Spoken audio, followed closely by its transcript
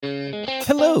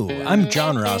Hello, I'm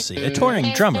John Rossi, a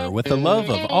touring drummer with a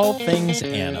love of all things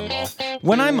animal.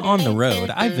 When I'm on the road,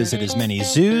 I visit as many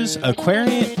zoos,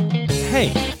 aquariums...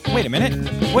 Hey, wait a minute.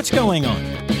 What's going on?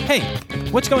 Hey,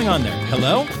 what's going on there?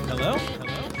 Hello? Hello?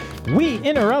 Hello? We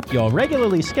interrupt your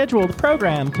regularly scheduled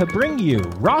program to bring you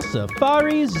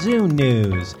Rossafari Zoo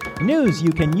News. News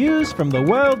you can use from the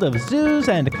world of zoos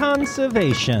and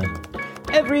conservation.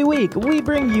 Every week, we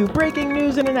bring you breaking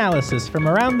news and analysis from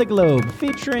around the globe,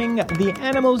 featuring the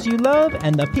animals you love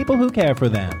and the people who care for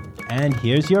them. And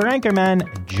here's your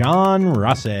anchorman, John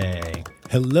Rossi.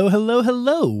 Hello, hello,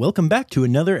 hello. Welcome back to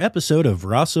another episode of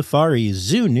Rossafari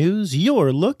Zoo News,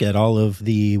 your look at all of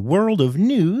the world of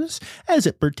news as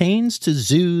it pertains to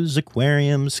zoos,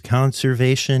 aquariums,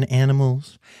 conservation,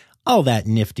 animals, all that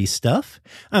nifty stuff.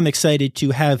 I'm excited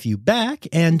to have you back,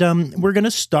 and we're going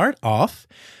to start off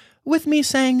with me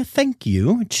saying thank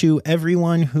you to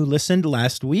everyone who listened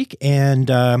last week and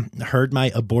heard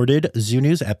my aborted Zoo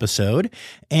News episode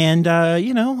and,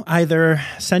 either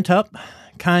sent up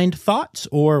kind thoughts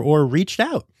or reached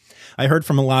out. I heard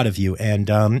from a lot of you, and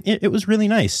it was really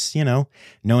nice,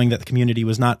 knowing that the community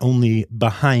was not only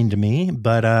behind me,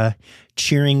 but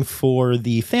cheering for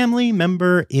the family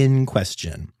member in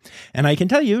question. And I can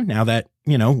tell you now that,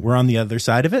 we're on the other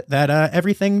side of it, that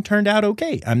everything turned out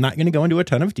okay. I'm not going to go into a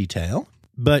ton of detail,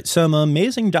 but some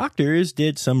amazing doctors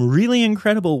did some really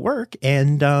incredible work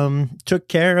and took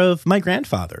care of my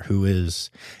grandfather, who is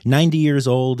 90 years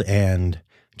old and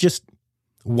just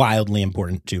wildly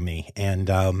important to me. And,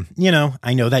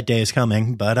 I know that day is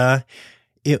coming, but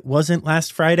it wasn't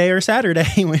last Friday or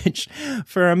Saturday, which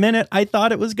for a minute I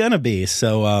thought it was going to be.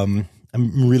 So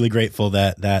I'm really grateful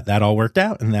that all worked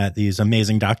out and that these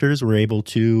amazing doctors were able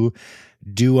to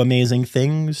do amazing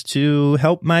things to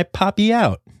help my Poppy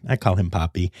out. I call him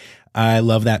Poppy. I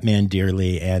love that man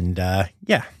dearly. And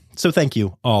so thank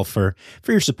you all for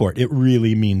your support. It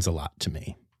really means a lot to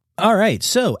me. All right,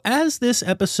 so as this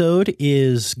episode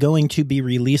is going to be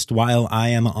released while I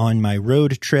am on my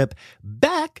road trip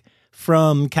back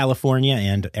from California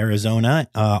and Arizona,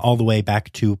 all the way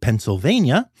back to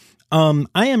Pennsylvania, I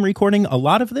am recording a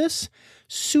lot of this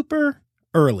super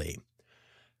early.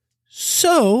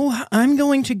 So I'm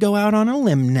going to go out on a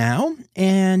limb now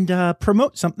and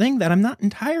promote something that I'm not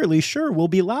entirely sure will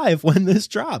be live when this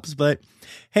drops. But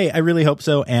hey, I really hope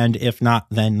so. And if not,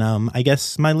 then I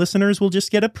guess my listeners will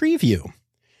just get a preview.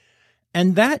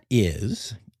 And that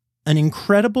is an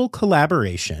incredible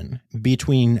collaboration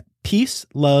between Peace,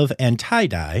 Love, and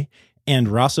Tie-Dye and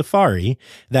Rossafari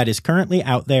that is currently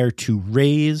out there to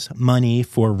raise money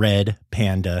for Red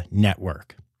Panda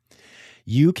Network.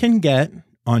 You can get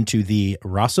onto the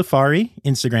Rossafari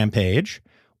Instagram page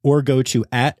or go to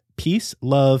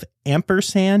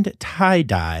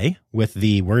 @PeaceLoveAmpersandTieDye with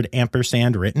the word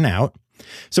ampersand written out.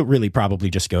 So really probably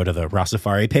just go to the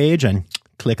Rossafari page and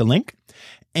click a link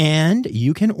and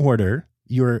you can order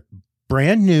your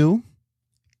brand new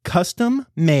custom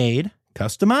made,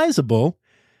 customizable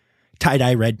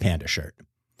tie-dye Red Panda shirt.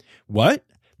 What?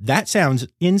 That sounds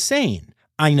insane.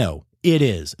 I know, it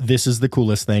is. This is the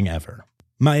coolest thing ever.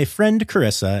 My friend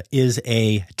Carissa is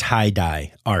a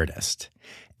tie-dye artist,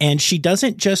 and she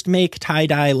doesn't just make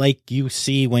tie-dye like you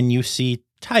see when you see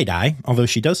tie-dye, although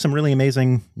she does some really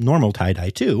amazing normal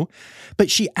tie-dye too, but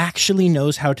she actually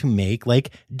knows how to make like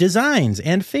designs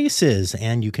and faces,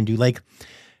 and you can do like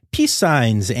peace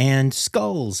signs and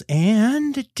skulls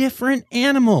and different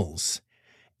animals.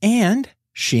 And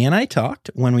she and I talked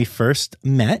when we first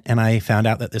met, and I found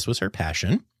out that this was her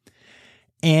passion.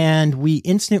 And we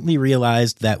instantly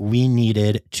realized that we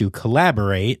needed to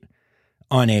collaborate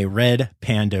on a Red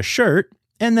Panda shirt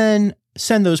and then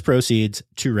send those proceeds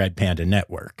to Red Panda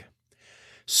Network.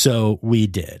 So we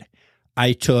did.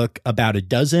 I took about a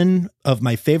dozen of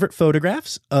my favorite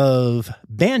photographs of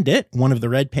Bandit, one of the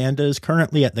red pandas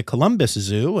currently at the Columbus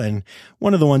Zoo, and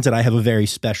one of the ones that I have a very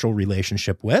special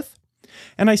relationship with.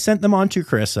 And I sent them on to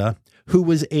Carissa, who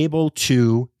was able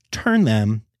to turn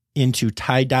them into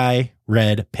tie-dye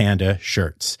Red Panda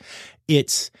shirts.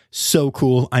 It's so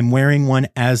cool. I'm wearing one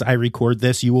as I record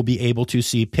this. You will be able to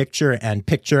see picture and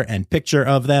picture and picture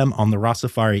of them on the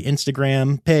Rossafari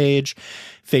Instagram page,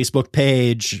 Facebook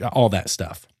page, all that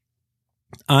stuff.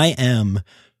 I am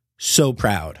so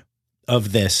proud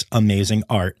of this amazing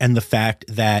art and the fact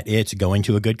that it's going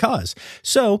to a good cause.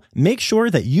 So make sure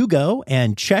that you go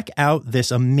and check out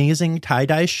this amazing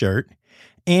tie-dye shirt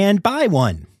and buy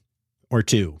one or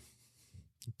two,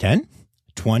 10,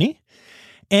 20.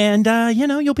 And,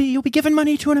 you'll be giving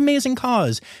money to an amazing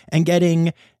cause and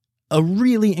getting a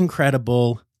really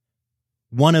incredible,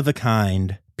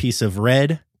 one-of-a-kind piece of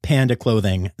Red Panda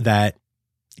clothing that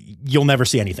you'll never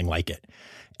see anything like it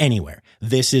anywhere.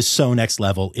 This is so next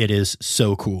level. It is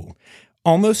so cool.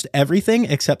 Almost everything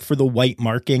except for the white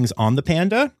markings on the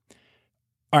panda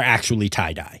are actually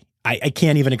tie-dye. I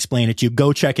can't even explain it to you.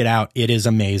 Go check it out. It is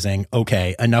amazing.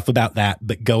 Okay, enough about that,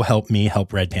 but go help me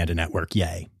help Red Panda Network.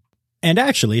 Yay. And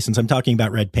actually, since I'm talking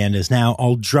about red pandas now,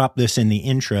 I'll drop this in the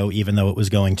intro, even though it was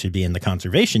going to be in the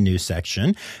conservation news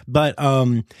section. But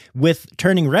with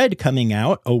Turning Red coming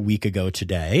out a week ago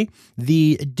today,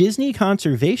 the Disney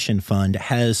Conservation Fund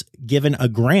has given a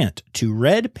grant to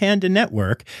Red Panda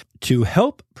Network to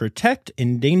help protect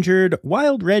endangered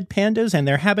wild red pandas and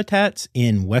their habitats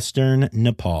in Western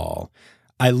Nepal.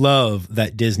 I love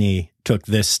that Disney took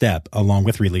this step along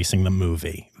with releasing the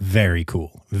movie. Very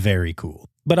cool. Very cool.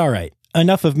 But all right,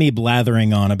 enough of me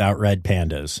blathering on about red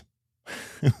pandas,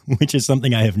 which is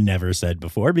something I have never said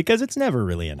before because it's never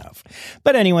really enough.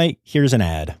 But anyway, here's an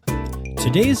ad.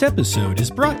 Today's episode is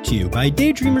brought to you by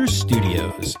Daydreamers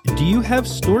Studios. Do you have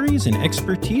stories and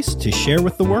expertise to share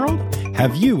with the world?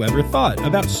 Have you ever thought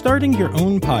about starting your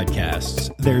own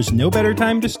podcasts? There's no better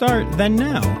time to start than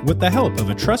now with the help of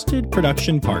a trusted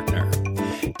production partner.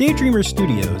 Daydreamer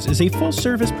Studios is a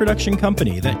full-service production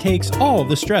company that takes all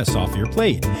the stress off your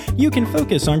plate. You can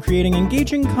focus on creating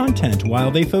engaging content while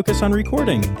they focus on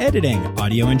recording, editing,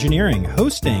 audio engineering,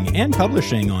 hosting, and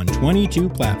publishing on 22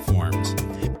 platforms.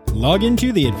 Log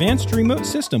into the advanced remote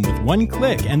system with one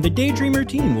click, and the Daydreamer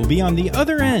team will be on the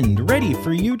other end, ready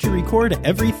for you to record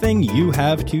everything you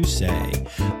have to say.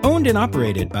 Owned and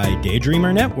operated by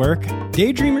Daydreamer Network,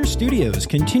 Daydreamer Studios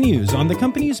continues on the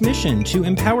company's mission to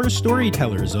empower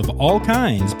storytellers of all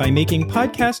kinds by making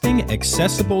podcasting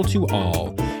accessible to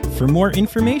all. For more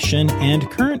information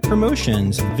and current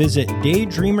promotions, visit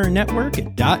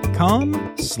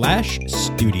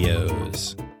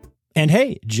daydreamernetwork.com/studios. And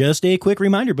hey, just a quick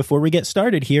reminder before we get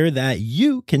started here that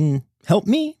you can help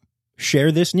me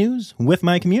share this news with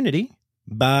my community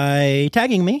by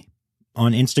tagging me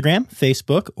on Instagram,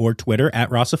 Facebook, or Twitter at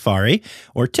Rossafari,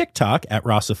 or TikTok at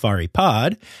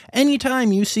RossaFariPod.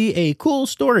 Anytime you see a cool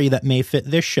story that may fit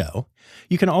this show,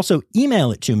 you can also email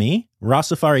it to me,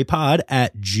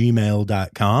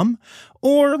 rossafaripod@gmail.com,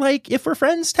 or like if we're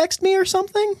friends, text me or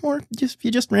something, or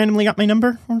you just randomly got my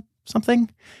number or something.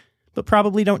 But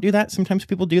probably don't do that. Sometimes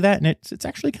people do that, and it's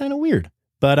actually kind of weird.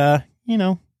 But,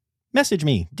 message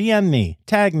me, DM me,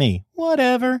 tag me,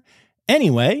 whatever.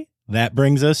 Anyway, that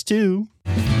brings us to...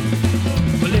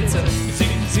 Well, it's a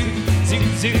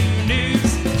zoo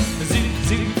news.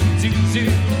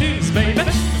 Zoo news, baby.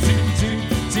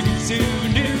 Zoo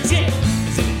news, yeah.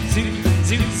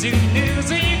 Zoo news.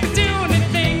 So you can do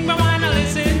anything but wanna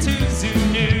listen to zoo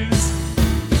news.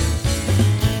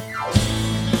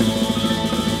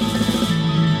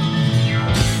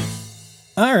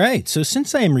 All right, so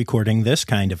since I am recording this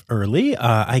kind of early,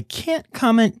 I can't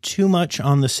comment too much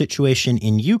on the situation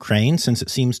in Ukraine since it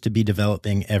seems to be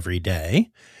developing every day.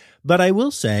 But I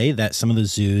will say that some of the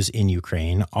zoos in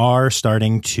Ukraine are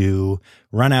starting to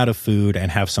run out of food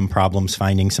and have some problems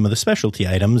finding some of the specialty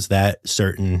items that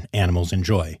certain animals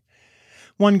enjoy.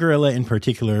 One gorilla in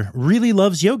particular really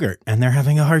loves yogurt, and they're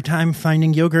having a hard time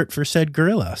finding yogurt for said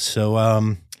gorilla.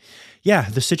 So,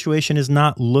 yeah, the situation is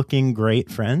not looking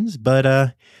great, friends.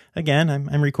 But again,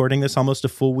 I'm recording this almost a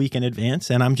full week in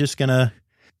advance, and I'm just going to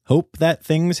hope that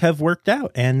things have worked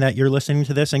out and that you're listening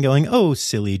to this and going, oh,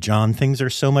 silly John, things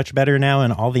are so much better now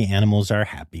and all the animals are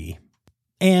happy.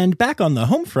 And back on the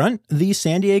home front, the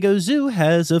San Diego Zoo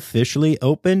has officially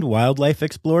opened Wildlife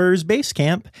Explorers Base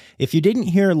Camp. If you didn't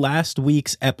hear last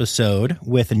week's episode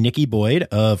with Nikki Boyd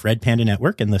of Red Panda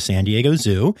Network and the San Diego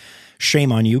Zoo,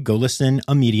 shame on you, go listen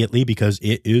immediately because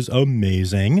it is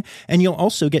amazing. And you'll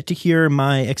also get to hear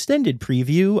my extended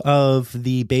preview of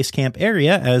the base camp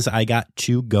area as I got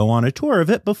to go on a tour of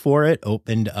it before it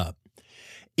opened up.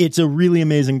 It's a really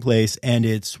amazing place, and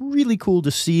it's really cool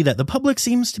to see that the public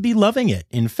seems to be loving it.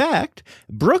 In fact,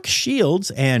 Brooke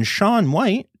Shields and Shaun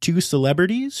White, two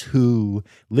celebrities who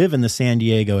live in the San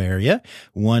Diego area,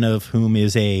 one of whom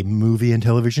is a movie and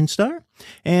television star,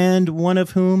 and one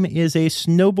of whom is a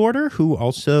snowboarder who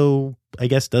also, I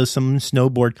guess, does some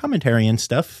snowboard commentary and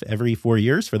stuff every 4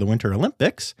 years for the Winter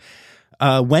Olympics,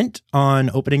 went on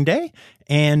opening day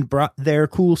and brought their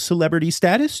cool celebrity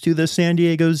status to the San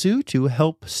Diego Zoo to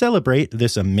help celebrate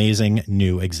this amazing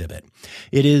new exhibit.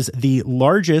 It is the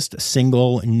largest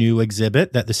single new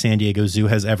exhibit that the San Diego Zoo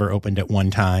has ever opened at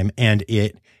one time, and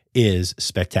it is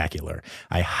spectacular.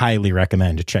 I highly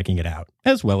recommend checking it out,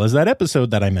 as well as that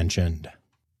episode that I mentioned.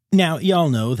 Now, y'all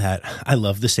know that I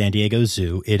love the San Diego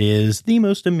Zoo. It is the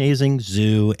most amazing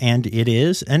zoo, and it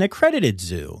is an accredited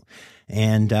zoo.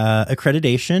 And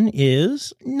accreditation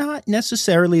is not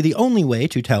necessarily the only way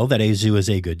to tell that a zoo is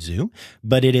a good zoo,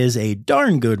 but it is a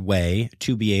darn good way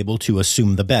to be able to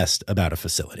assume the best about a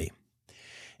facility.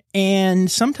 And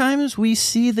sometimes we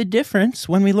see the difference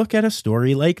when we look at a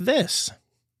story like this.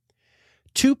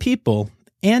 2 people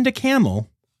and a camel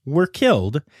were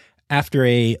killed after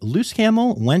a loose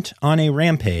camel went on a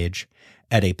rampage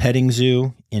at a petting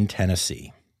zoo in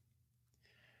Tennessee.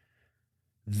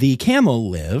 The camel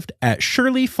lived at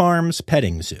Shirley Farms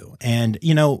Petting Zoo. And,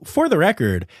 for the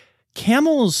record,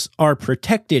 camels are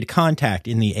protected contact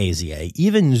in the AZA.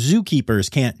 Even zookeepers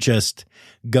can't just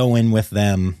go in with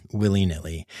them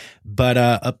willy-nilly. But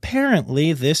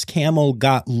apparently this camel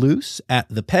got loose at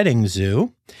the petting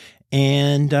zoo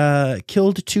and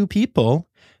killed 2 people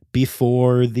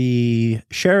before the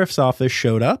sheriff's office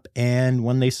showed up. And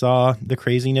when they saw the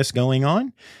craziness going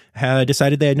on,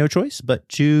 decided they had no choice but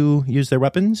to use their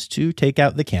weapons to take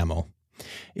out the camel.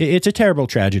 It's a terrible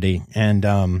tragedy and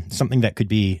something that could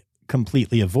be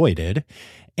completely avoided.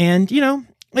 And,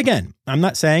 again, I'm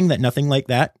not saying that nothing like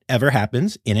that ever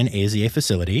happens in an AZA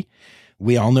facility.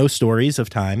 We all know stories of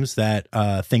times that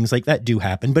things like that do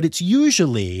happen, but it's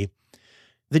usually,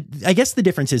 I guess the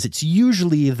difference is it's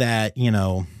usually that,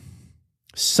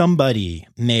 somebody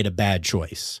made a bad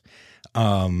choice.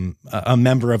 A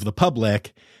member of the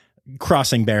public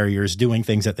crossing barriers, doing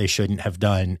things that they shouldn't have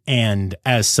done, and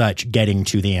as such, getting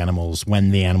to the animals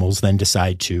when the animals then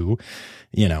decide to,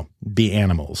 be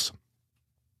animals.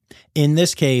 In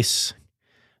this case,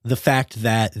 the fact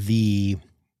that the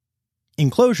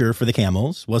enclosure for the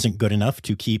camels wasn't good enough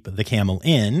to keep the camel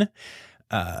in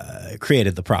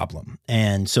created the problem.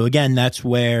 And so again, that's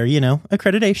where,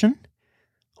 accreditation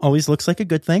always looks like a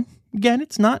good thing. Again,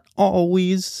 it's not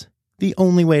always the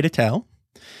only way to tell,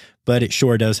 but it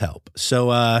sure does help.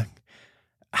 So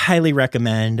highly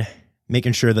recommend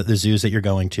making sure that the zoos that you're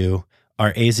going to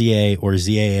are AZA or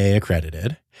ZAA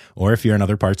accredited, or if you're in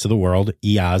other parts of the world,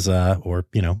 EAZA or,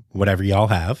 whatever y'all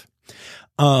have.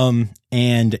 And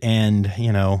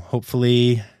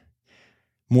hopefully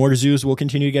more zoos will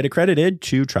continue to get accredited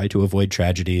to try to avoid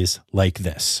tragedies like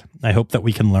this. I hope that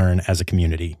we can learn as a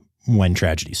community when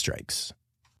tragedy strikes.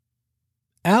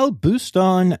 Al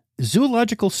Bustan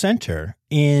Zoological Center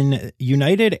in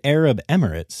United Arab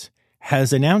Emirates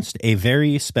has announced a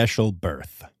very special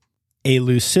birth, a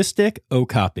leucistic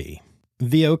okapi.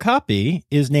 The okapi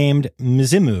is named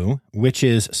Mzimu, which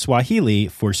is Swahili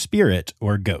for spirit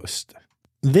or ghost.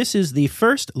 This is the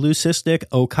first leucistic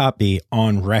okapi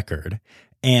on record,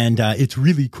 and it's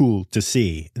really cool to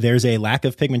see. There's a lack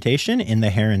of pigmentation in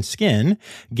the hair and skin,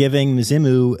 giving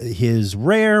Mzimu his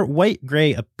rare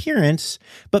white-gray appearance,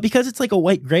 but because it's like a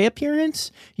white-gray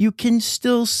appearance, you can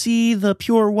still see the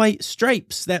pure white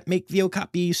stripes that make the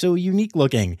okapi so unique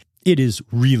looking. It is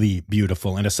really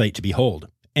beautiful and a sight to behold.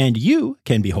 And you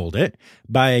can behold it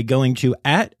by going to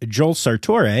 @Joel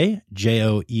Sartore,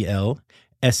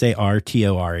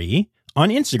 JoelSartore, on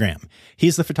Instagram.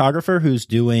 He's the photographer who's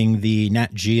doing the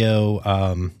Nat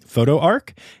Geo photo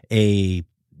arc, a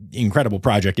incredible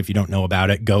project. If you don't know about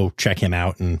it, go check him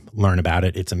out and learn about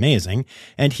it. It's amazing.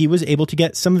 And he was able to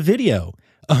get some video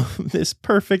of this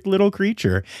perfect little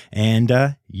creature.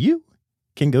 And you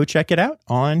can go check it out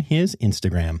on his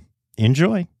Instagram.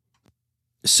 Enjoy.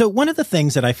 So one of the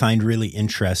things that I find really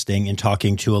interesting in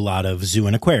talking to a lot of zoo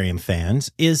and aquarium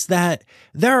fans is that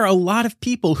there are a lot of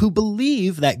people who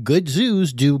believe that good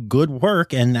zoos do good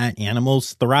work and that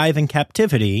animals thrive in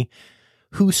captivity,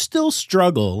 who still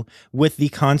struggle with the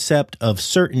concept of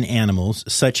certain animals,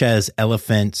 such as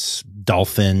elephants,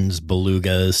 dolphins,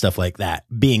 belugas, stuff like that,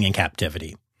 being in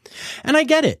captivity. And I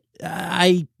get it.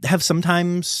 I have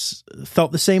sometimes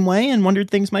felt the same way and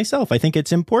wondered things myself. I think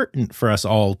it's important for us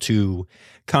all to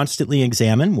constantly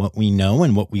examine what we know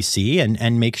and what we see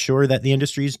and make sure that the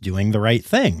industry is doing the right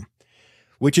thing.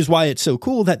 Which is why it's so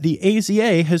cool that the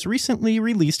AZA has recently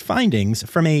released findings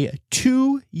from a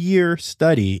 2-year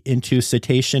study into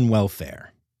cetacean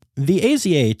welfare. The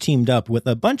AZA teamed up with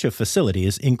a bunch of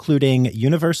facilities, including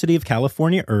University of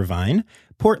California, Irvine,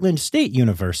 Portland State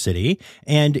University,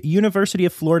 and University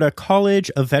of Florida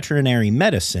College of Veterinary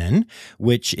Medicine,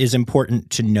 which is important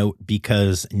to note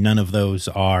because none of those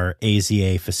are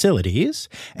AZA facilities.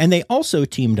 And they also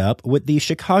teamed up with the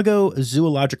Chicago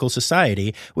Zoological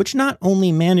Society, which not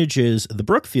only manages the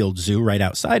Brookfield Zoo right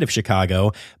outside of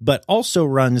Chicago, but also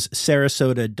runs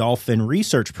Sarasota Dolphin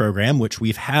Research Program, which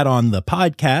we've had on the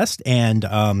podcast,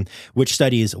 and which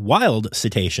studies wild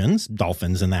cetaceans,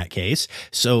 dolphins in that case.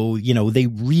 So,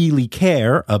 they really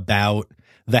care about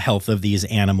the health of these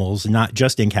animals, not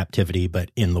just in captivity,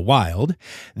 but in the wild.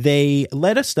 They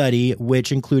led a study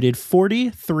which included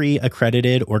 43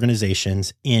 accredited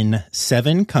organizations in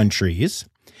 7 countries.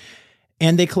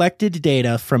 And they collected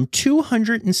data from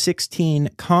 216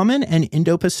 common and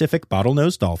Indo-Pacific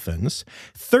bottlenose dolphins,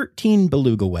 13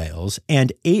 beluga whales,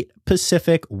 and 8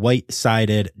 Pacific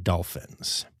white-sided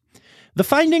dolphins. The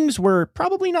findings were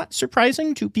probably not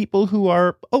surprising to people who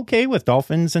are okay with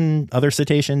dolphins and other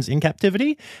cetaceans in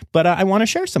captivity, but I want to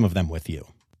share some of them with you.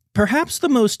 Perhaps the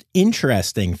most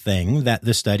interesting thing that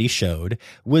the study showed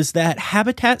was that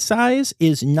habitat size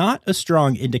is not a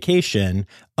strong indication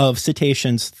of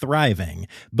cetaceans thriving,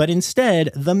 but instead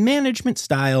the management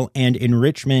style and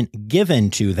enrichment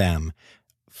given to them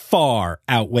far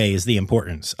outweighs the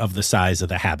importance of the size of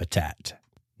the habitat.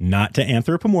 Not to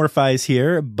anthropomorphize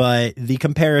here, but the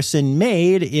comparison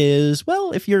made is,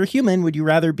 well, if you're a human, would you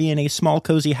rather be in a small,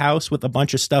 cozy house with a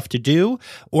bunch of stuff to do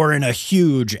or in a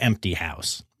huge, empty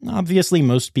house? Obviously,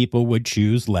 most people would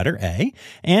choose letter A,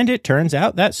 and it turns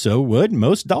out that so would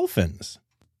most dolphins.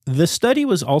 The study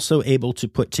was also able to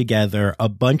put together a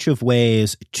bunch of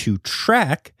ways to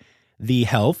track the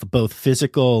health, both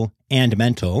physical and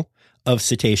mental, of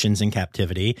cetaceans in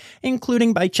captivity,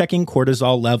 including by checking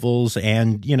cortisol levels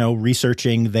and,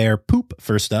 researching their poop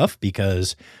for stuff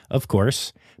because, of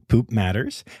course, poop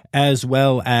matters, as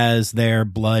well as their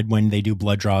blood when they do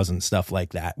blood draws and stuff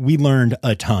like that. We learned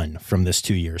a ton from this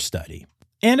 2-year study.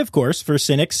 And of course, for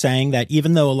cynics saying that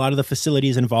even though a lot of the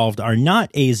facilities involved are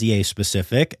not AZA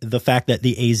specific, the fact that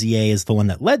the AZA is the one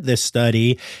that led this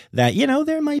study, that,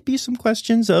 there might be some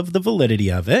questions of the validity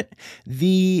of it.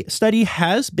 The study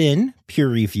has been peer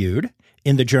reviewed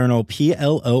in the journal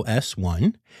PLOS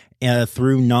One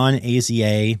through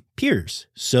non-AZA peers.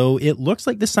 So it looks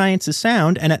like the science is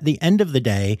sound. And at the end of the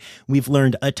day, we've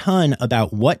learned a ton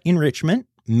about what enrichment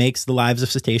makes the lives of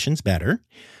cetaceans better.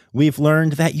 We've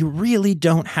learned that you really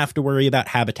don't have to worry about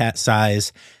habitat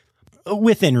size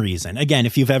within reason. Again,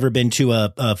 if you've ever been to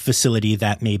a facility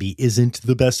that maybe isn't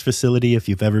the best facility, if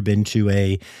you've ever been to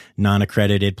a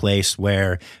non-accredited place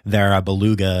where there are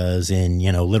belugas in,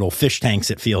 little fish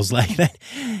tanks, it feels like that.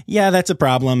 Yeah, that's a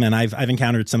problem. And I've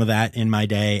encountered some of that in my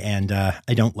day and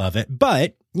I don't love it.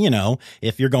 But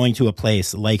if you're going to a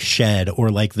place like Shed or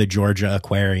like the Georgia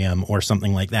Aquarium or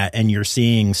something like that, and you're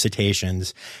seeing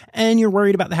cetaceans and you're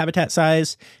worried about the habitat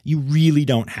size, you really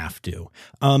don't have to.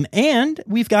 And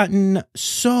we've gotten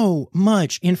so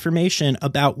much information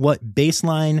about what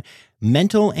baseline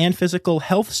mental and physical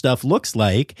health stuff looks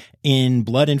like in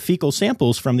blood and fecal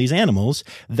samples from these animals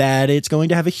that it's going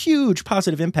to have a huge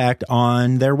positive impact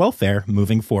on their welfare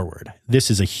moving forward.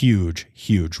 This is a huge,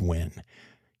 huge win.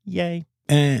 Yay.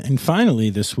 And finally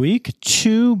this week,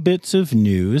 2 bits of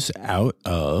news out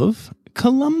of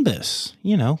Columbus.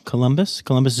 Columbus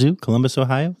Zoo, Columbus,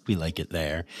 Ohio. We like it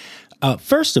there.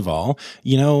 First of all,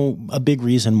 a big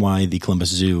reason why the Columbus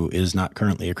Zoo is not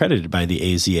currently accredited by the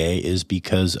AZA is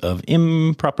because of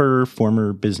improper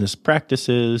former business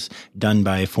practices done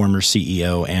by former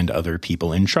CEO and other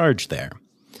people in charge there.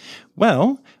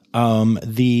 Well,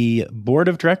 the board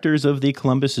of directors of the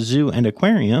Columbus Zoo and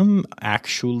Aquarium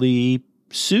actually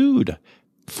sued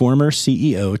former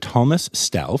CEO Thomas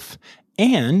Stolf,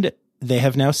 and they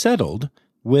have now settled,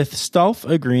 with Stolf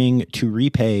agreeing to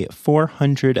repay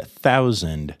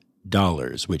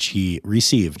 $400,000, which he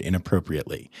received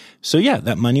inappropriately. So yeah,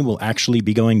 that money will actually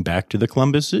be going back to the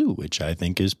Columbus Zoo, which I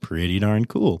think is pretty darn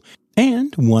cool.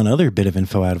 And one other bit of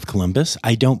info out of Columbus.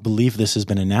 I don't believe this has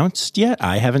been announced yet.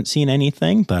 I haven't seen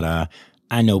anything, but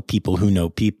I know people who know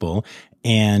people.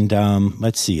 And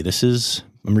let's see,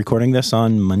 I'm recording this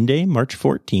on Monday, March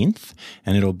 14th,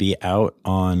 and it'll be out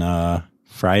on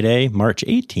Friday, March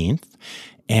 18th.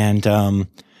 And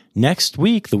next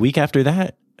week, the week after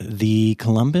that, the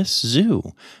Columbus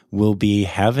Zoo will be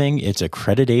having its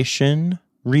accreditation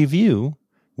review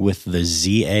with the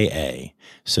ZAA.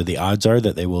 So the odds are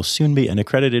that they will soon be an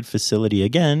accredited facility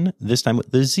again, this time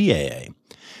with the ZAA.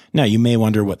 Now, you may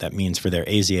wonder what that means for their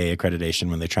AZA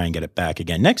accreditation when they try and get it back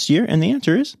again next year, and the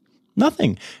answer is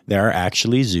nothing. There are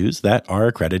actually zoos that are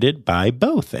accredited by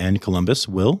both, and Columbus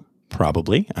will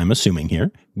probably, I'm assuming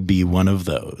here, be one of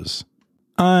those.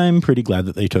 I'm pretty glad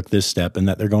that they took this step and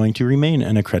that they're going to remain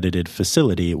an accredited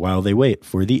facility while they wait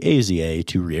for the AZA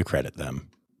to reaccredit them.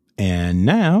 And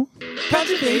now...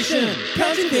 Conservation!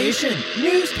 Conservation!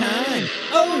 News time!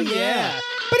 Oh yeah!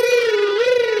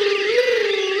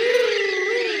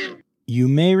 You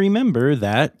may remember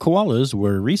that koalas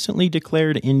were recently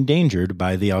declared endangered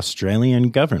by the Australian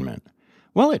government.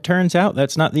 Well, it turns out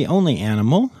that's not the only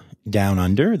animal down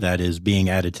under that is being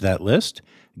added to that list.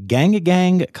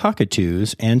 Gang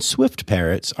cockatoos and swift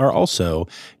parrots are also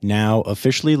now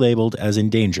officially labeled as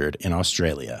endangered in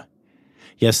Australia.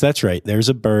 Yes, that's right. There's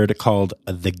a bird called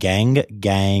the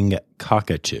gang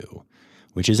cockatoo,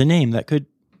 which is a name that could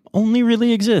only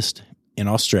really exist in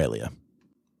Australia.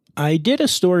 I did a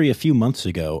story a few months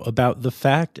ago about the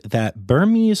fact that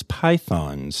Burmese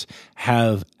pythons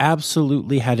have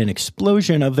absolutely had an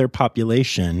explosion of their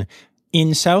population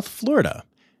in South Florida.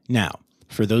 Now,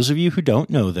 for those of you who don't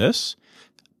know this,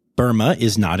 Burma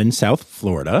is not in South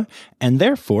Florida, and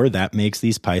therefore that makes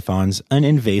these pythons an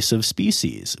invasive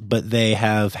species. But they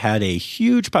have had a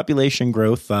huge population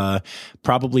growth,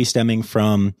 probably stemming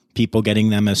from people getting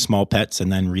them as small pets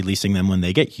and then releasing them when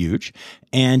they get huge,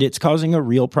 and it's causing a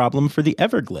real problem for the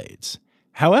Everglades.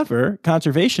 However,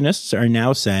 conservationists are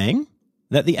now saying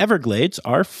that the Everglades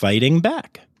are fighting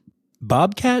back.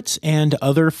 Bobcats and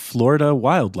other Florida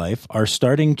wildlife are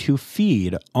starting to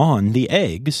feed on the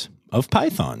eggs of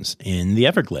pythons in the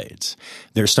Everglades.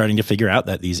 They're starting to figure out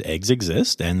that these eggs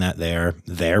exist and that they're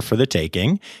there for the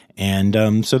taking,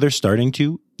 and so they're starting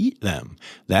to eat them.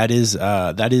 That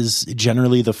is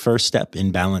generally the first step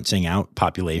in balancing out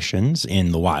populations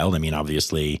in the wild. I mean,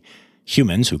 obviously,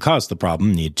 humans who caused the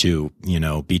problem need to,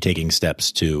 be taking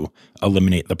steps to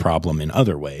eliminate the problem in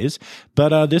other ways.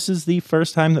 But this is the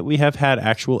first time that we have had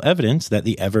actual evidence that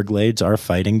the Everglades are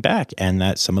fighting back and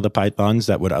that some of the pythons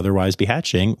that would otherwise be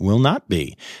hatching will not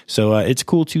be. So it's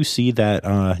cool to see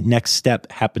that next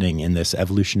step happening in this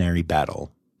evolutionary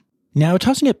battle. Now,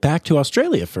 tossing it back to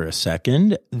Australia for a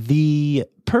second, the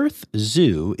Perth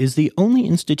Zoo is the only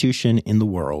institution in the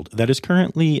world that is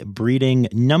currently breeding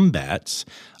numbats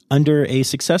under a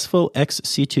successful ex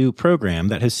situ program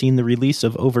that has seen the release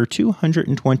of over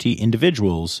 220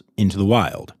 individuals into the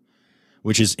wild,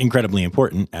 which is incredibly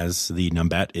important as the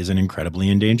numbat is an incredibly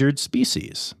endangered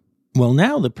species. Well,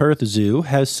 now the Perth Zoo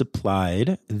has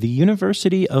supplied the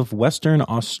University of Western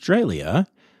Australia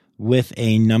with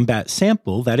a numbat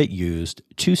sample that it used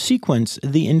to sequence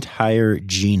the entire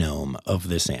genome of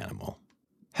this animal.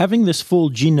 Having this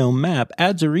full genome map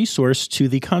adds a resource to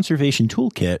the conservation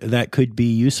toolkit that could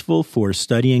be useful for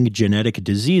studying genetic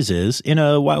diseases in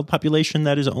a wild population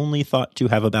that is only thought to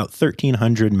have about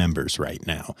 1,300 members right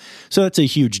now. So that's a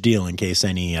huge deal in case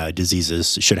any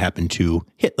diseases should happen to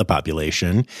hit the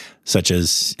population, such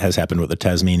as has happened with the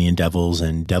Tasmanian devils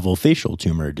and devil facial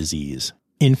tumor disease.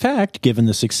 In fact, given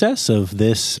the success of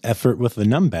this effort with the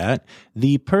numbat,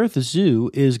 the Perth Zoo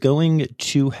is going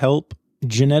to help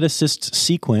geneticists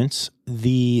sequence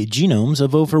the genomes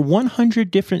of over 100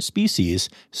 different species,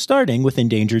 starting with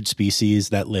endangered species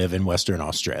that live in Western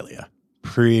Australia.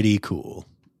 Pretty cool.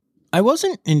 I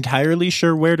wasn't entirely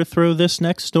sure where to throw this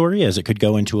next story, as it could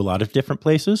go into a lot of different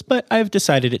places, but I've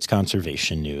decided it's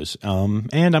conservation news. And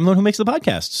I'm the one who makes the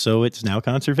podcast, so it's now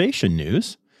conservation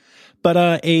news.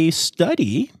 But a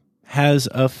study has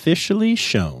officially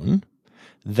shown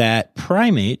that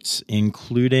primates,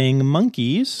 including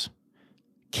monkeys,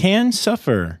 can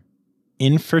suffer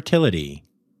infertility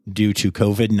due to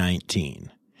COVID-19.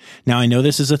 Now, I know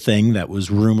this is a thing that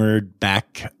was rumored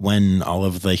back when all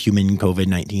of the human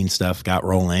COVID-19 stuff got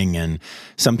rolling, and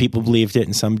some people believed it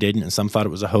and some didn't, and some thought it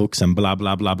was a hoax and blah,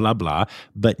 blah, blah, blah, blah.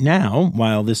 But now,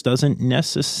 while this doesn't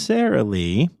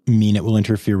necessarily mean it will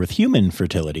interfere with human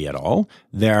fertility at all,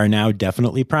 there are now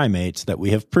definitely primates that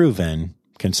we have proven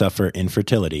can suffer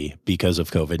infertility because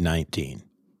of COVID-19.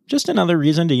 Just another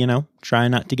reason to, try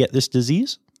not to get this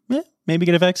disease. Maybe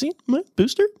get a vaccine,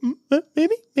 booster,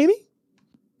 maybe.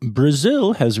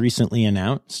 Brazil has recently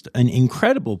announced an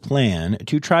incredible plan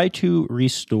to try to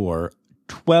restore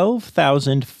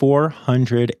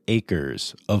 12,400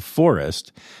 acres of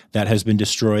forest that has been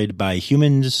destroyed by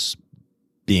humans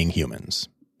being humans.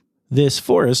 This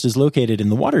forest is located in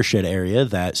the watershed area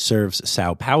that serves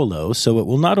Sao Paulo, so it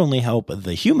will not only help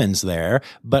the humans there,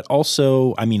 but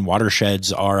also,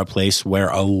 watersheds are a place where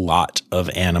a lot of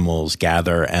animals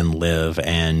gather and live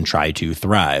and try to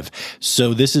thrive.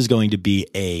 So this is going to be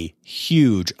a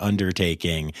huge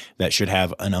undertaking that should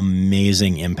have an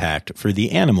amazing impact for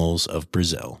the animals of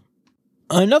Brazil.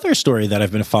 Another story that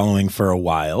I've been following for a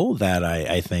while that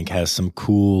I think has some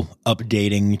cool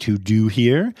updating to do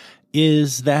here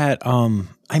is that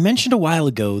I mentioned a while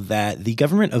ago that the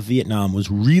government of Vietnam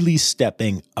was really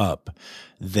stepping up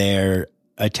their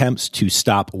attempts to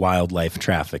stop wildlife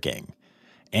trafficking.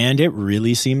 And it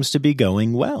really seems to be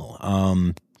going well.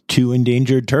 2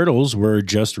 endangered turtles were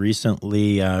just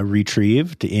recently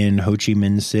retrieved in Ho Chi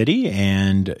Minh City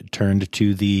and turned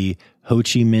to the Ho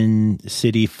Chi Minh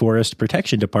City Forest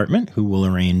Protection Department, who will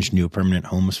arrange new permanent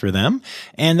homes for them.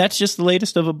 And that's just the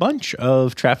latest of a bunch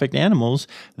of trafficked animals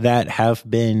that have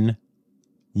been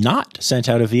not sent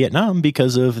out of Vietnam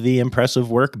because of the impressive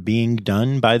work being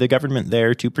done by the government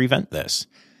there to prevent this.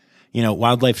 You know,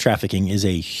 wildlife trafficking is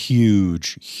a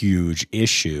huge, huge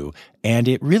issue. And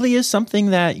it really is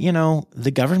something that, you know,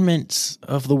 the governments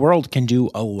of the world can do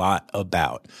a lot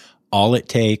about. All it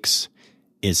takes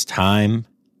is time,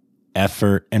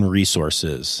 effort, and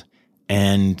resources.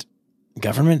 And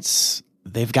governments,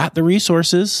 they've got the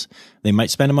resources. They might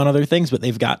spend them on other things, but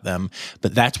they've got them.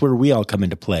 But that's where we all come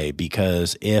into play,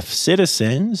 because if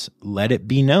citizens let it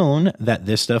be known that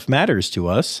this stuff matters to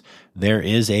us, there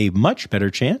is a much better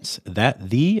chance that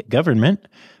the government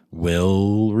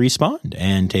will respond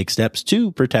and take steps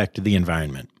to protect the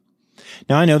environment.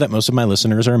 Now, I know that most of my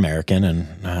listeners are American,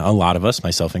 and a lot of us,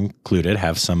 myself included,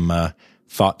 have some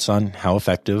thoughts on how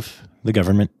effective the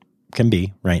government can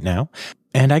be right now.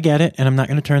 And I get it, and I'm not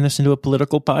going to turn this into a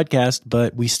political podcast,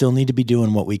 but we still need to be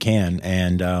doing what we can.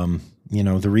 And, you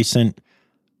know, the recent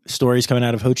stories coming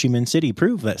out of Ho Chi Minh City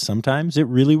prove that sometimes it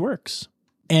really works.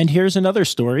 And here's another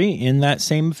story in that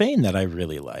same vein that I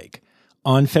really like.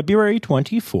 On February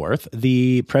 24th,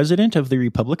 the president of the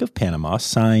Republic of Panama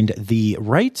signed the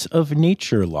Rights of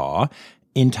Nature law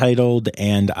entitled,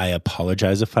 and I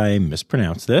apologize if I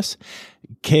mispronounce this,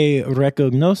 que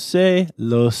reconoce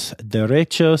los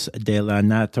derechos de la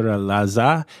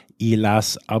naturaleza y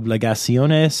las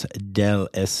obligaciones del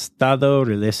Estado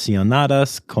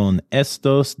relacionadas con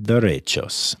estos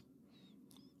derechos.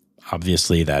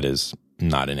 Obviously, that is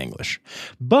not in English.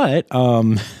 But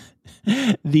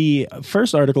the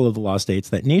first article of the law states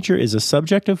that nature is a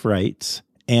subject of rights,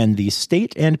 and the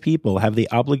state and people have the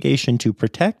obligation to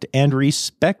protect and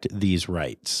respect these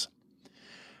rights.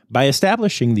 By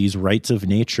establishing these rights of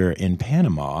nature in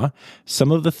Panama,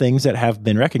 some of the things that have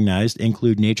been recognized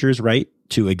include nature's right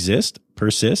to exist,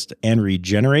 persist, and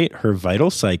regenerate her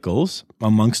vital cycles,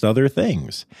 amongst other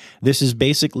things. This is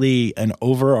basically an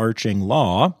overarching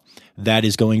law that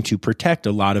is going to protect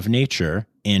a lot of nature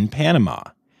in Panama.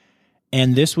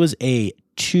 And this was a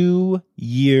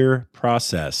 2-year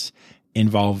process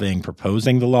involving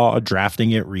proposing the law,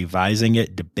 drafting it, revising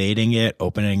it, debating it,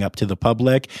 opening up to the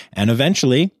public, and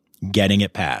eventually getting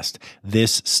it passed.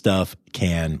 This stuff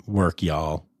can work,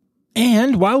 y'all.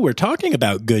 And while we're talking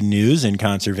about good news and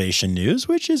conservation news,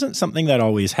 which isn't something that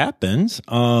always happens,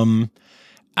 I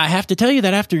have to tell you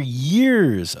that after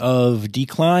years of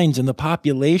declines in the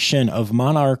population of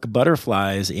monarch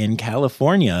butterflies in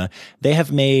California, they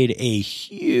have made a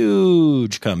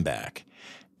huge comeback.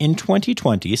 In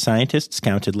 2020, scientists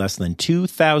counted less than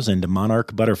 2,000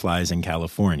 monarch butterflies in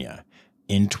California.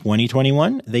 In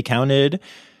 2021, they counted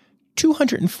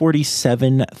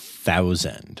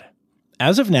 247,000.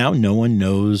 As of now, no one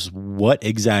knows what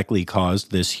exactly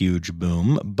caused this huge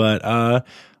boom, but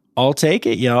I'll take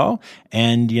it, y'all.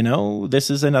 And, you know, this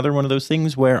is another one of those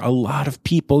things where a lot of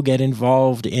people get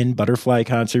involved in butterfly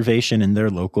conservation in their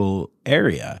local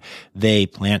area. They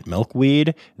plant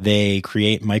milkweed, they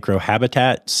create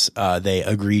microhabitats, they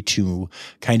agree to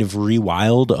kind of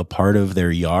rewild a part of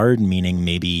their yard, meaning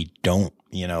maybe don't,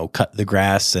 you know, cut the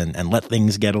grass and let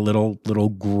things get a little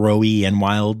growy and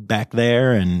wild back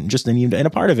there, and just in a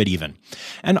part of it even.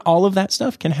 And all of that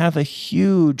stuff can have a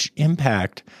huge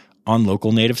impact on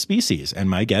local native species. And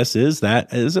my guess is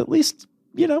that is at least,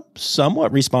 you know,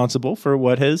 somewhat responsible for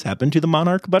what has happened to the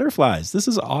monarch butterflies. This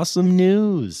is awesome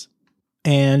news.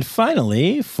 And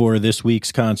finally, for this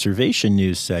week's conservation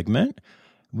news segment,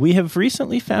 we have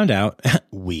recently found out,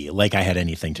 like I had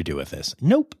anything to do with this.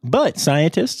 Nope. But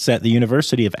scientists at the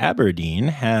University of Aberdeen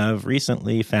have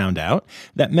recently found out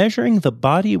that measuring the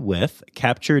body width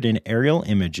captured in aerial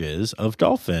images of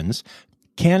dolphins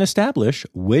can establish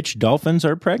which dolphins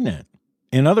are pregnant.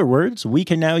 In other words, we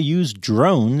can now use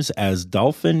drones as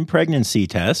dolphin pregnancy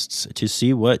tests to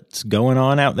see what's going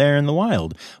on out there in the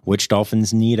wild, which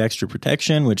dolphins need extra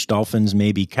protection, which dolphins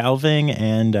may be calving,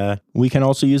 and we can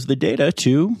also use the data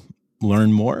to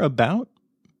learn more about,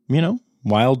 you know,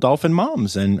 wild dolphin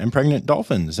moms and pregnant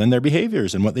dolphins and their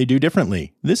behaviors and what they do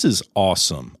differently. This is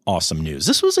awesome, awesome news.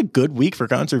 This was a good week for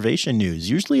conservation news.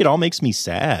 Usually it all makes me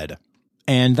sad.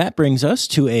 And that brings us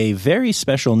to a very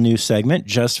special news segment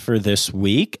just for this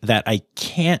week that I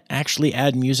can't actually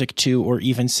add music to or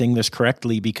even sing this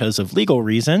correctly because of legal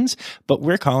reasons, but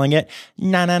we're calling it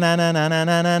na na na na na na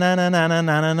na na na na na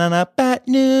na na na Bat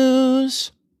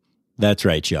News. That's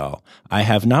right, y'all. I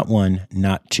have not one,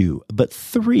 not two, but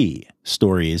 3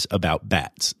 stories about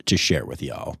bats to share with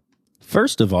y'all.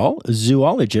 First of all,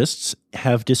 zoologists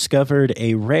have discovered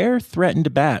a rare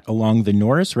threatened bat along the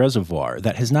Norris Reservoir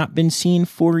that has not been seen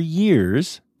for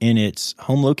years in its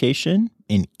home location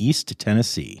in East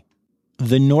Tennessee.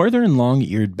 The northern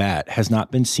long-eared bat has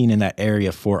not been seen in that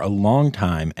area for a long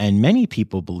time, and many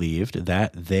people believed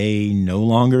that they no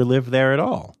longer live there at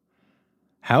all.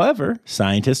 However,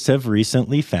 scientists have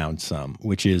recently found some,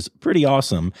 which is pretty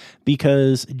awesome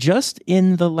because just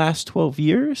in the last 12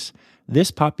 years,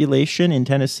 this population in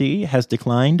Tennessee has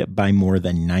declined by more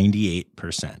than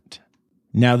 98%.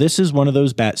 Now, this is one of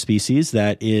those bat species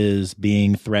that is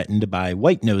being threatened by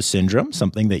white nose syndrome,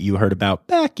 something that you heard about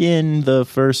back in the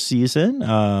first season,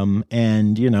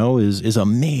 and, is a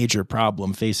major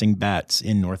problem facing bats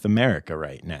in North America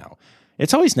right now.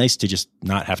 It's always nice to just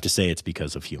not have to say it's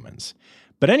because of humans.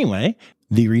 But anyway,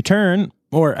 the return,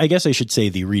 or I guess I should say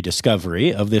the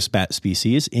rediscovery of this bat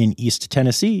species in East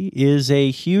Tennessee is a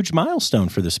huge milestone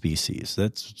for the species.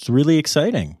 It's really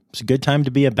exciting. It's a good time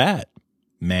to be a bat,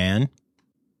 man.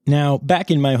 Now,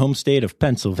 back in my home state of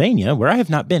Pennsylvania, where I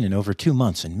have not been in over 2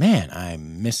 months, and man, I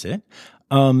miss it,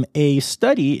 a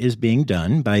study is being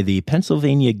done by the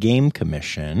Pennsylvania Game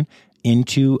Commission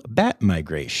into bat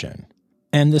migration.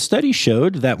 And the study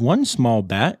showed that one small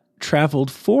bat traveled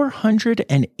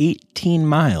 418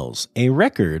 miles, a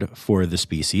record for the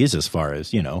species as far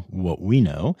as, what we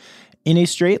know, in a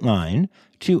straight line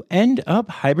to end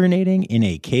up hibernating in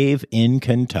a cave in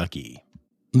Kentucky.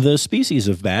 The species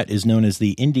of bat is known as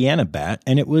the Indiana bat,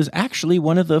 and it was actually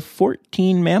one of the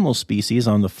 14 mammal species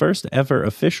on the first ever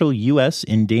official U.S.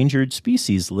 endangered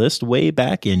species list way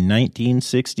back in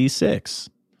 1966.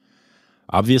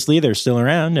 Obviously, they're still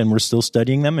around, and we're still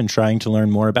studying them and trying to learn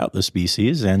more about the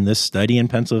species, and this study in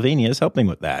Pennsylvania is helping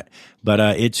with that. But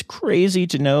it's crazy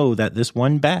to know that this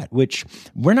one bat, which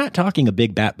we're not talking a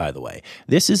big bat, by the way.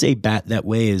 This is a bat that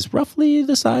weighs roughly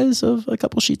the size of a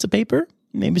couple sheets of paper,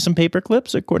 maybe some paper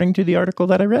clips, according to the article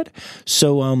that I read.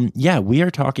 So, we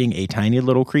are talking a tiny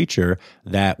little creature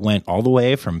that went all the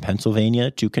way from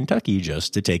Pennsylvania to Kentucky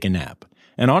just to take a nap.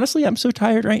 And honestly, I'm so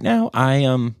tired right now,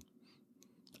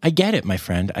 I get it, my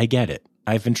friend. I get it.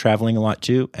 I've been traveling a lot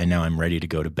too, and now I'm ready to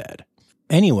go to bed.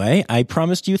 Anyway, I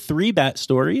promised you 3 bat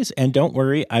stories, and don't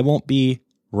worry, I won't be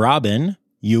robbing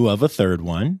you of a third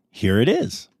one. Here it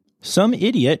is. Some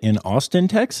idiot in Austin,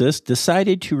 Texas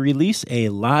decided to release a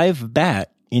live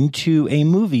bat into a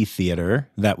movie theater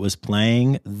that was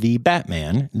playing The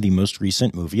Batman, the most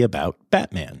recent movie about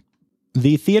Batman.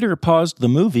 The theater paused the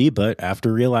movie, but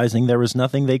after realizing there was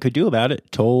nothing they could do about it,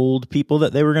 told people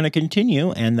that they were going to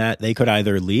continue and that they could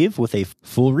either leave with a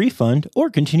full refund or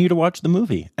continue to watch the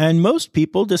movie. And most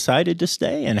people decided to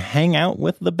stay and hang out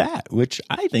with the bat, which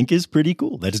I think is pretty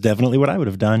cool. That's definitely what I would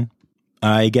have done.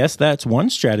 I guess that's one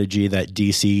strategy that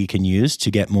DC can use to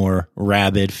get more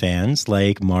rabid fans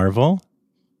like Marvel.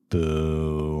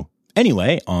 Boo.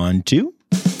 Anyway, on to...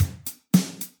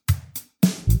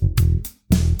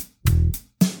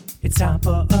 It's time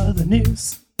for other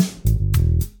news.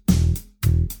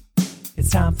 It's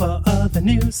time for other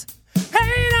news.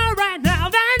 Hey, now, right now,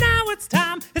 it's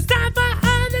time. It's time for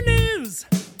other news.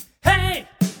 Hey,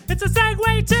 it's a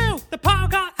segue to the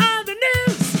part called other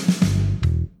news.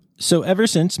 So ever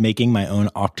since making my own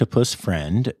octopus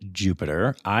friend,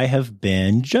 Jupiter, I have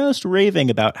been just raving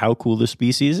about how cool the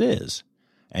species is.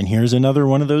 And here's another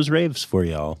one of those raves for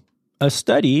y'all. A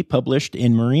study published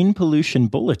in Marine Pollution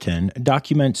Bulletin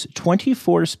documents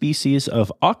 24 species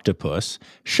of octopus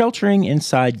sheltering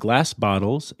inside glass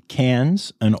bottles,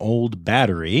 cans, an old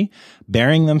battery,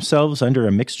 burying themselves under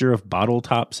a mixture of bottle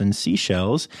tops and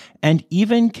seashells, and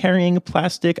even carrying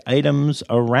plastic items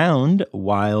around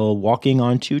while walking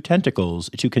on 2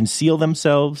 tentacles to conceal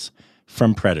themselves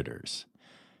from predators.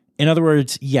 In other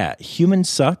words, yeah, humans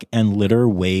suck and litter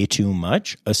way too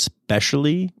much,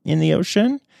 especially in the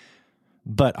ocean.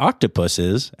 But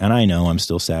octopuses, and I know I'm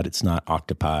still sad it's not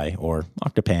octopi or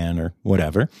octopan or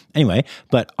whatever. Anyway,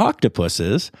 but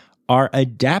octopuses are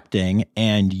adapting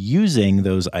and using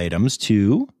those items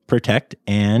to protect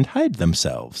and hide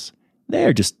themselves.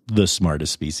 They're just the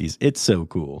smartest species. It's so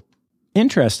cool.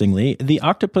 Interestingly, the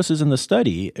octopuses in the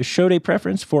study showed a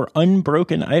preference for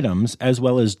unbroken items as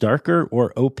well as darker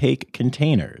or opaque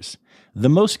containers. The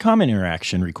most common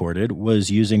interaction recorded was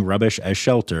using rubbish as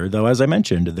shelter, though as I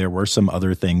mentioned, there were some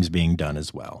other things being done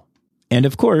as well. And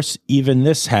of course, even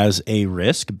this has a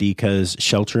risk because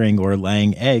sheltering or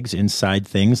laying eggs inside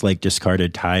things like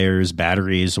discarded tires,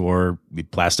 batteries, or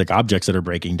plastic objects that are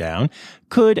breaking down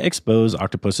could expose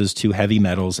octopuses to heavy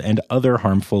metals and other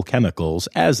harmful chemicals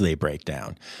as they break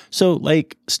down. So,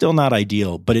 still not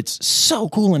ideal, but it's so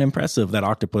cool and impressive that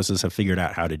octopuses have figured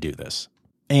out how to do this.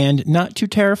 And not to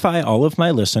terrify all of my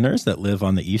listeners that live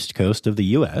on the East Coast of the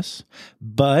U.S.,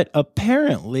 but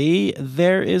apparently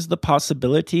there is the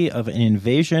possibility of an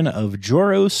invasion of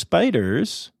Joro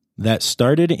spiders that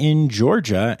started in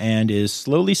Georgia and is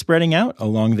slowly spreading out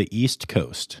along the East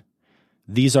Coast.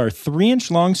 These are 3-inch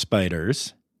long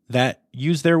spiders that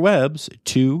use their webs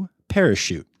to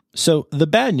parachute. So the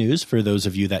bad news for those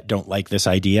of you that don't like this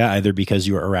idea, either because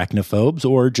you're arachnophobes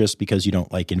or just because you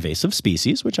don't like invasive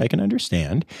species, which I can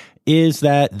understand, is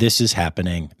that this is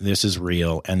happening, this is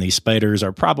real, and these spiders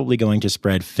are probably going to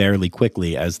spread fairly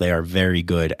quickly as they are very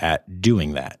good at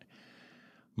doing that.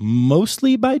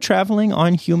 Mostly by traveling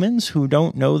on humans who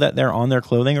don't know that they're on their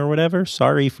clothing or whatever.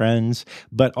 Sorry, friends.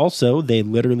 But also, they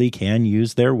literally can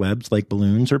use their webs like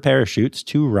balloons or parachutes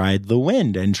to ride the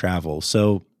wind and travel.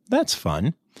 So that's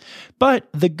fun. But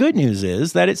the good news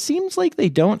is that it seems like they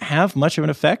don't have much of an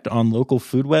effect on local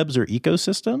food webs or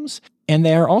ecosystems, and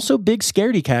they are also big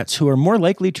scaredy cats who are more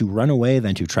likely to run away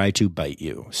than to try to bite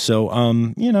you. So,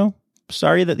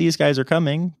 sorry that these guys are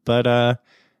coming, but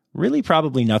really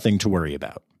probably nothing to worry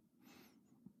about.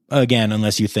 Again,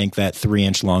 unless you think that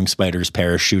 3-inch long spiders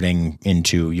parachuting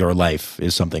into your life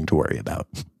is something to worry about.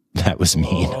 That was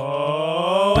mean.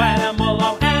 Oh, animal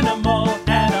holidays.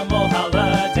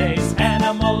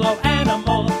 Animal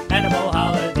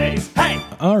holidays. Hey!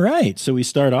 All right, so we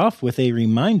start off with a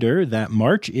reminder that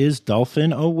March is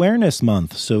Dolphin Awareness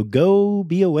Month, so go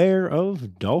be aware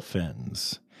of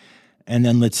dolphins. And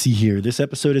then let's see here. This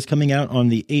episode is coming out on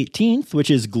the 18th,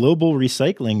 which is Global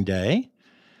Recycling Day.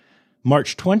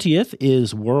 March 20th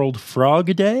is World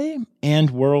Frog Day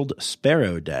and World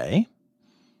Sparrow Day.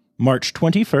 March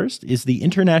 21st is the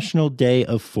International Day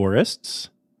of Forests.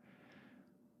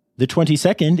 The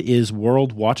 22nd is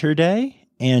World Water Day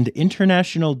and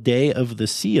International Day of the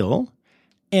Seal.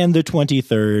 And the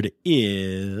 23rd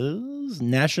is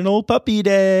National Puppy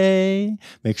Day.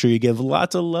 Make sure you give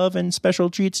lots of love and special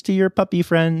treats to your puppy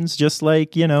friends, just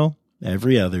like,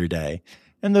 every other day.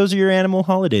 And those are your animal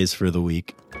holidays for the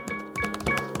week.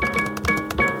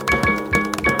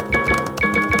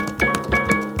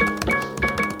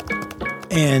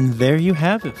 And there you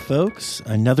have it, folks.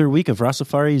 Another week of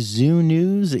Rossafari Zoo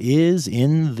news is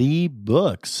in the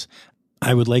books.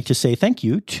 I would like to say thank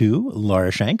you to Laura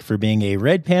Shank for being a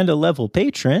Red Panda level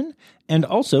patron, and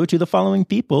also to the following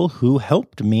people who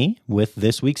helped me with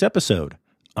this week's episode: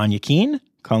 Anya Keene,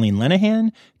 Colleen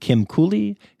Lenahan, Kim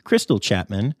Cooley, Crystal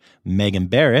Chapman, Megan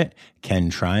Barrett, Ken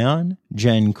Tryon,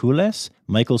 Jen Kules,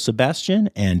 Michael Sebastian,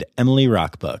 and Emily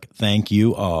Rockbuck. Thank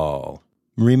you all.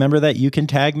 Remember that you can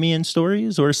tag me in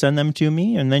stories or send them to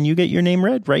me, and then you get your name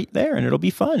read right there, and it'll be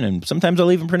fun. And sometimes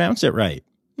I'll even pronounce it right.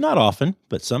 Not often,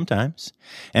 but sometimes.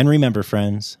 And remember,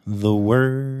 friends, the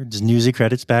words Newsy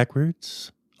credits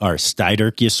backwards are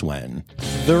Steiderk Yiswen.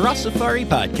 The Rossafari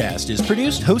podcast is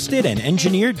produced, hosted, and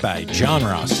engineered by John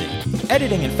Rossi.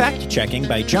 Editing and fact-checking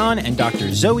by John and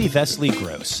Dr. Zoe Vesley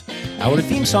Gross. Our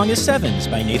theme song is Sevens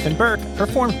by Nathan Burke,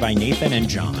 performed by Nathan and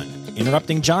John.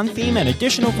 Interrupting John theme and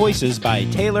additional voices by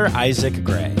Taylor Isaac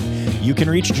Gray. You can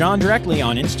reach John directly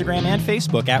on Instagram and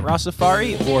Facebook at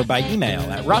Rossafari or by email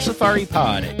at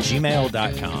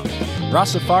rossafaripod@gmail.com.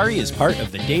 Rossafari is part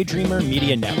of the Daydreamer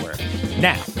Media Network.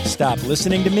 Now, stop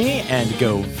listening to me and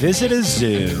go visit a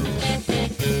zoo.